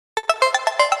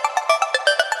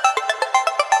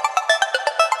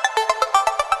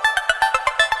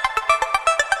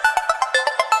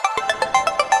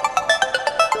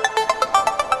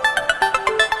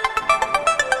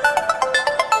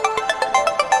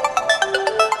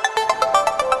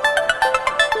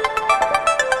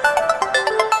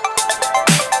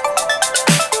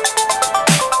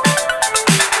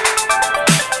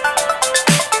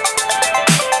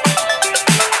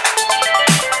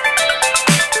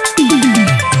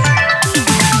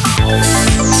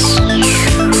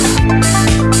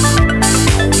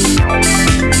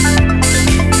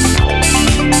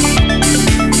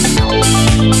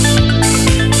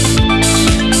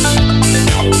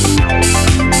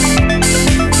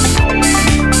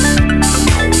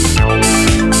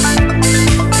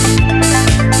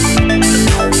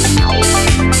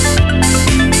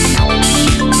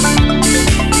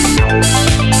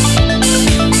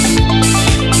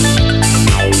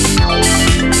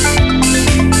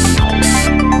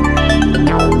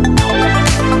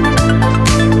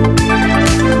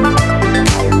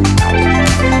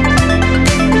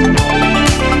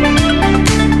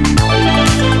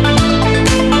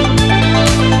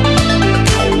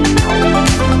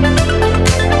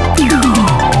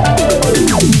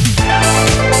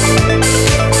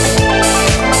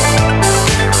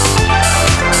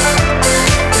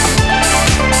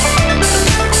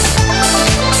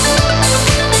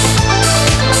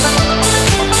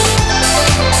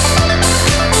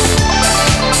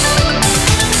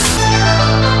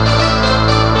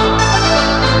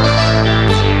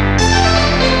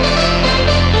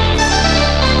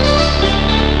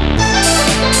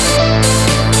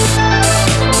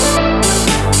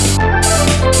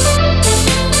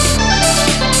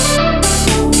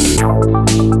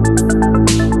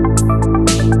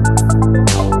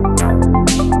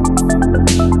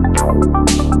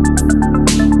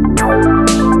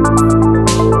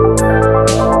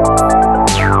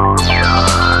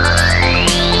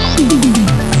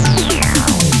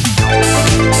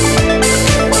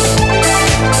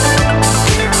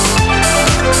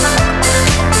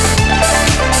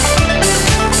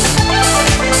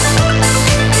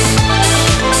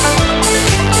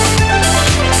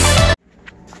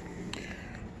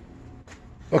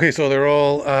Okay, so they're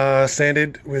all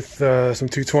sanded with some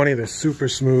 220. They're super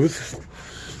smooth,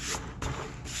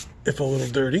 if a little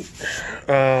dirty.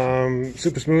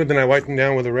 Super smooth. Then I wiped them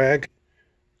down with a rag,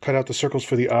 cut out the circles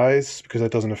for the eyes because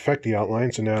that doesn't affect the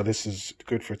outline. So now this is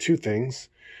good for two things.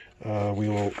 We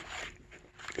will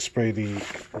spray the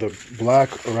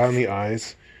black around the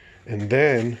eyes, and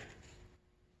then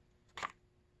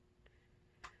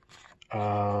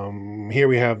here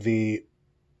we have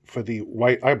for the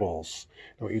white eyeballs.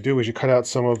 And what you do is you cut out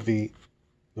some of the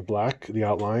black, the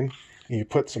outline, and you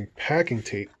put some packing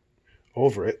tape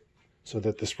over it so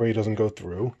that the spray doesn't go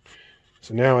through.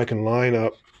 So now I can line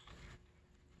up.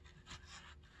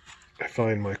 I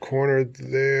find my corner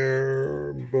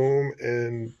there, boom,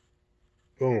 and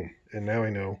boom. And now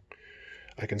I know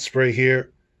I can spray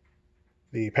here.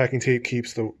 The packing tape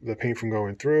keeps the paint from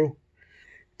going through.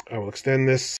 I will extend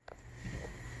this.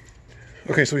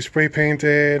 Okay, so we spray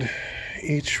painted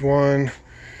each one.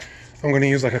 I'm going to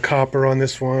use like a copper on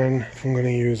this one. I'm going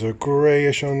to use a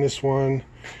grayish on this one.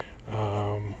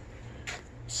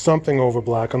 Something over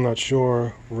black, I'm not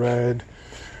sure. Red.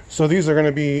 So these are going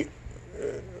to be,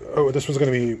 this one's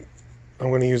going to be, I'm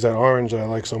going to use that orange that I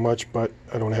like so much, but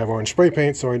I don't have orange spray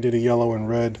paint, so I did a yellow and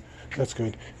red. That's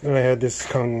good. Then I had this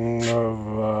kind of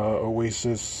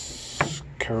Oasis,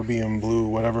 Caribbean blue,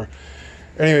 whatever.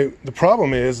 Anyway, the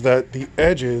problem is that the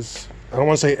edges, I don't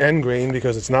want to say end grain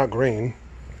because it's not grain,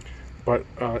 but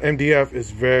MDF is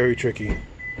very tricky.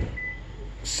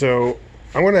 So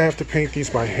I'm going to have to paint these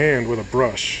by hand with a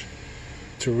brush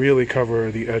to really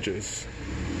cover the edges.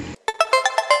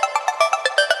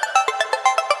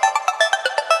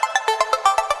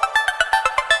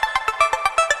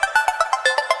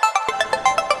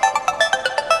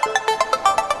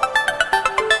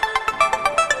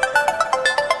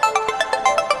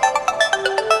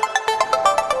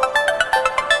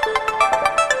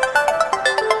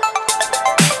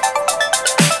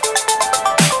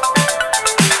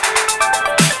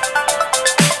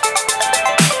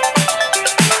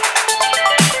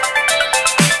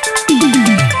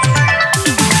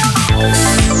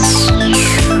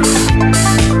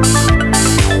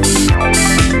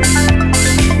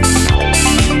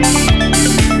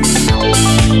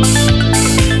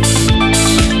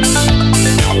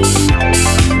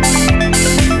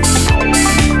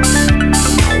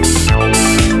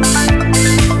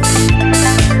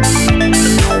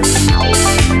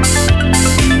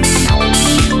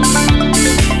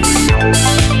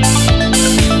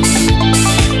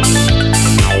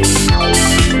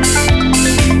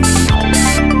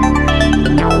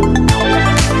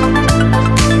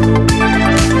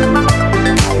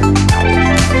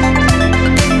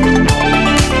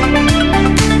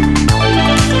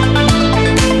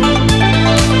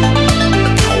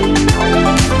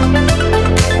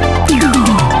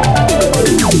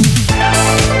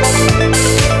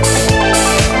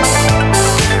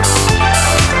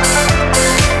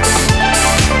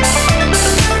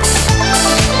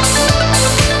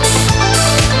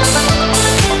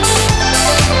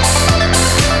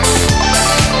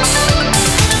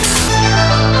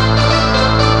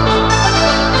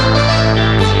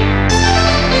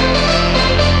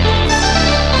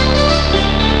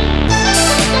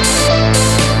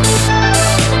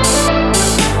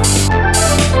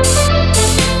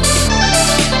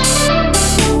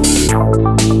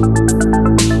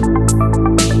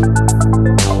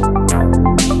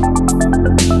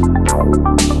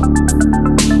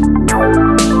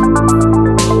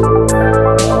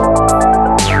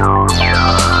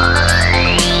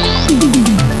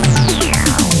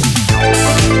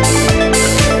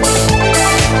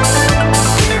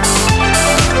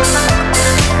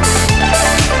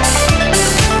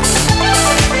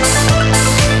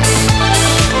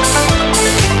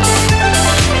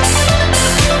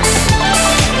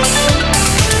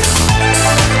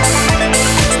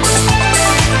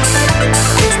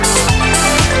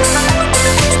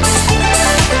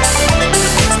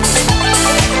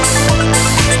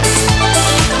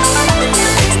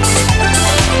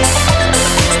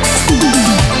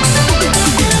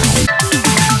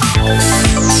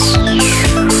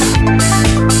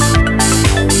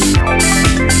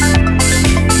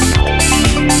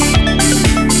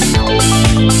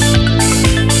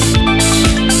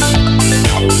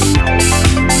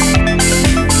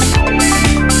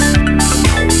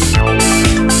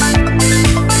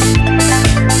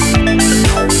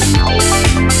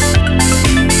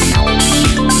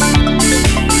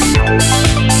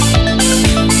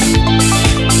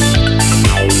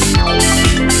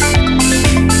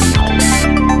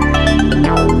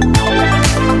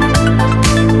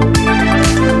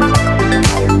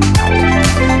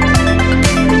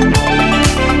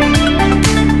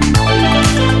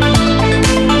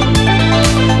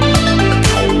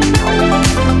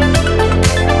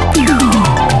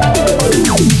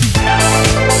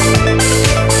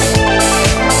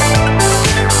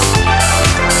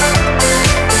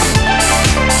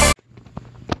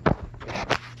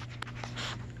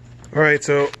 Alright,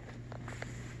 so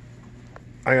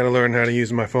I gotta learn how to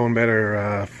use my phone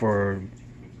better for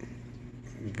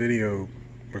video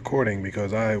recording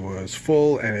because I was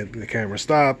full and the camera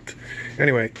stopped.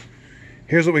 Anyway,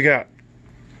 here's what we got.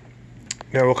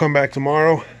 Now we'll come back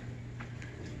tomorrow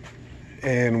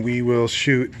and we will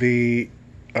shoot the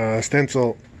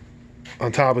stencil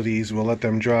on top of these. We'll let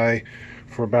them dry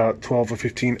for about 12 or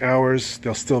 15 hours.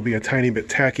 They'll still be a tiny bit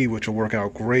tacky, which will work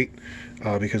out great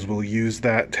because we'll use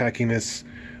that tackiness,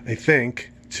 I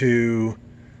think, to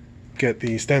get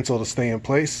the stencil to stay in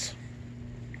place.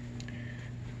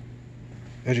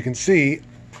 As you can see,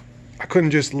 I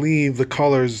couldn't just leave the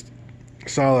colors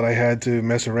solid. I had to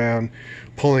mess around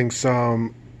pulling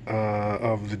some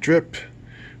of the drip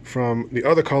from the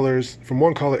other colors, from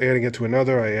one color adding it to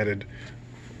another. I added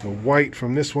the white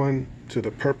from this one to the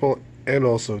purple and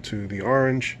also to the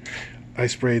orange. I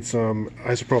sprayed some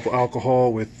isopropyl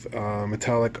alcohol with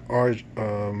metallic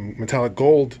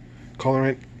gold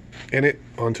colorant in it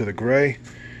onto the gray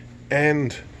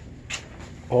and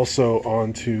also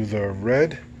onto the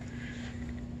red.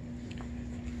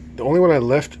 The only one I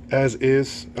left as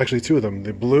is, actually two of them,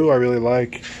 the blue I really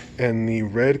like and the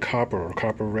red copper, or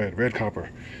copper red, red copper.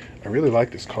 I really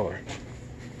like this color.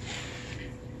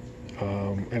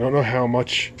 I don't know how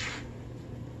much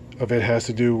of it has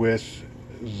to do with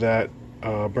that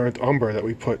burnt umber that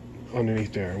we put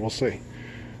underneath there. We'll see.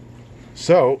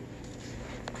 So,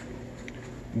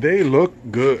 they look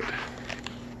good.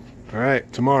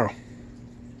 Alright, tomorrow.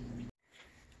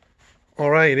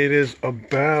 Alright, it is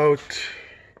about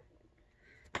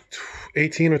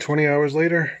 18 or 20 hours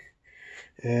later,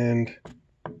 and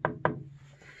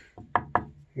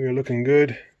we are looking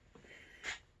good.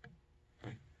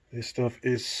 This stuff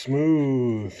is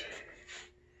smooth.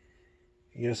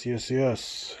 Yes, yes,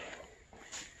 yes.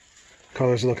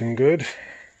 Color's looking good.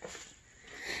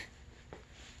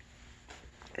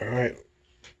 All right.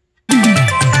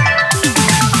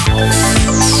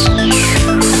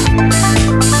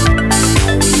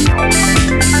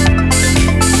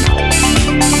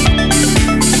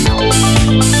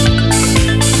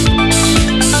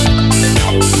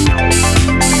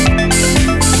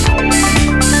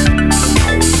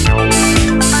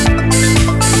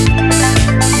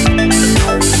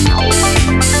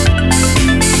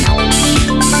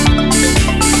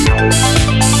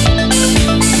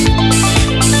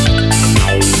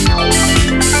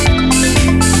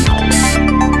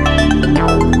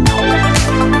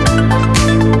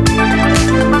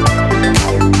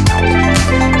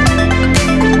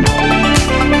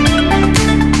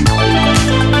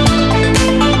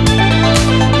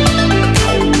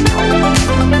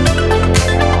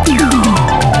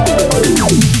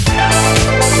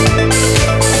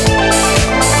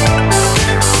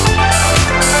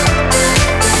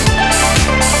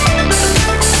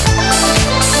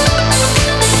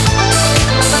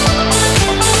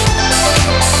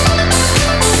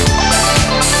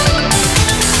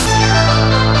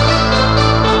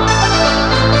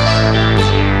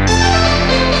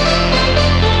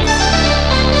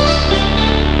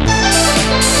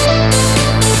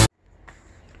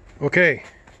 Okay,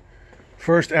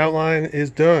 first outline is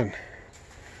done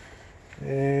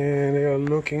and they are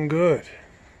looking good.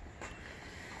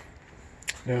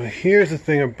 Now here's the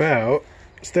thing about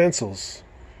stencils.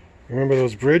 Remember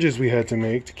those bridges we had to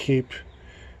make to keep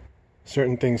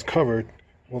certain things covered?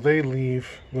 Well, they leave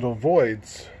little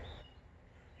voids,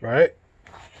 right,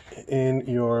 in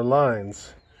your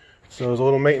lines. So there's a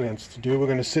little maintenance to do. We're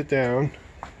going to sit down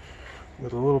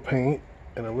with a little paint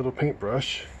and a little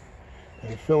paintbrush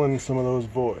and fill in some of those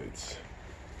voids.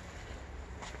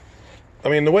 I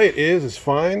mean, the way it is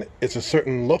fine. It's a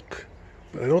certain look,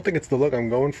 but I don't think it's the look I'm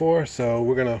going for. So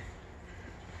we're gonna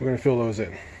fill those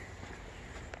in.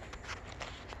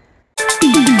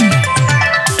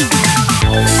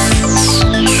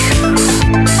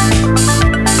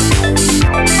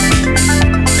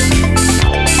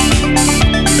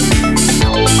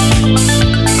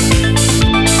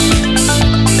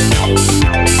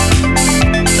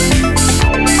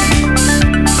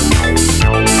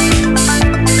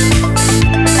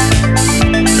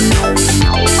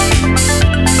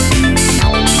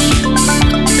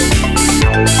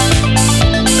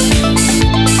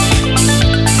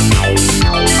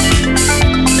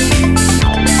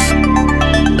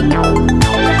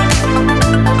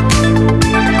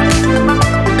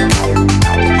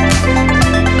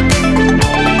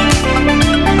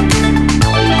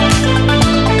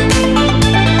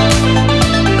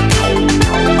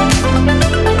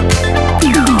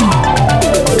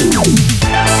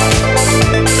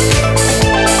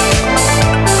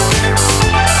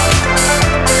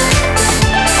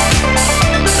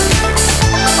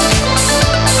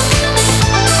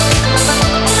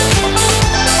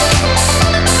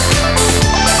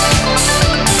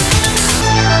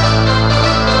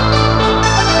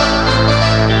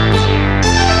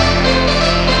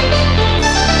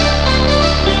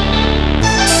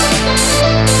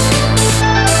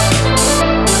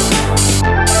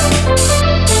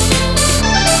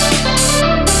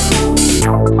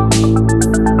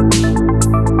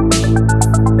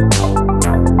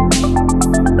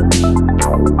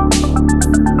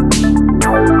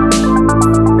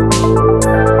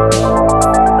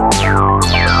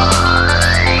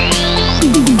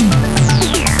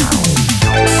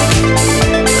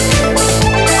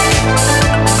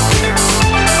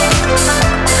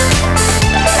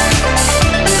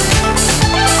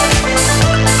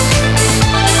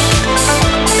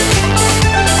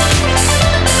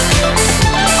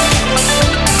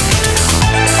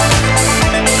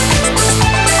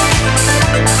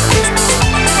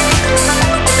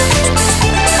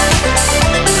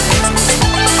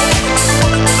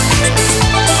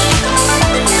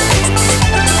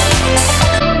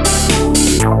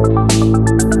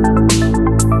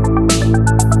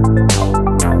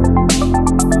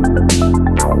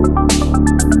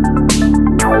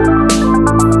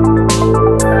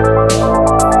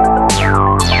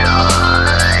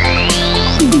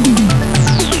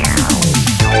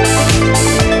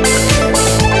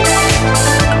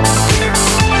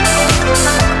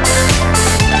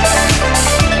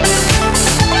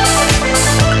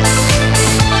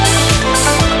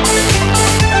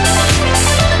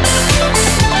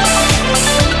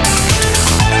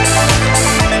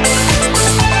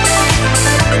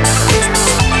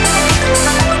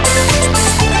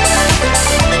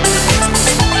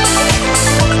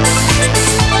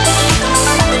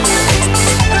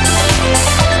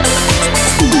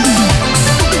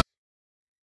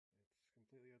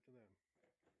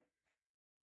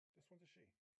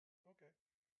 Okay.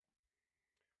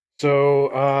 So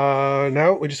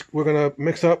now we're gonna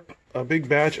mix up a big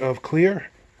batch of clear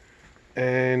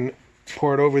and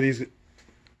pour it over these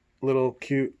little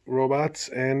cute robots,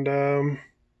 and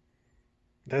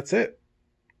that's it.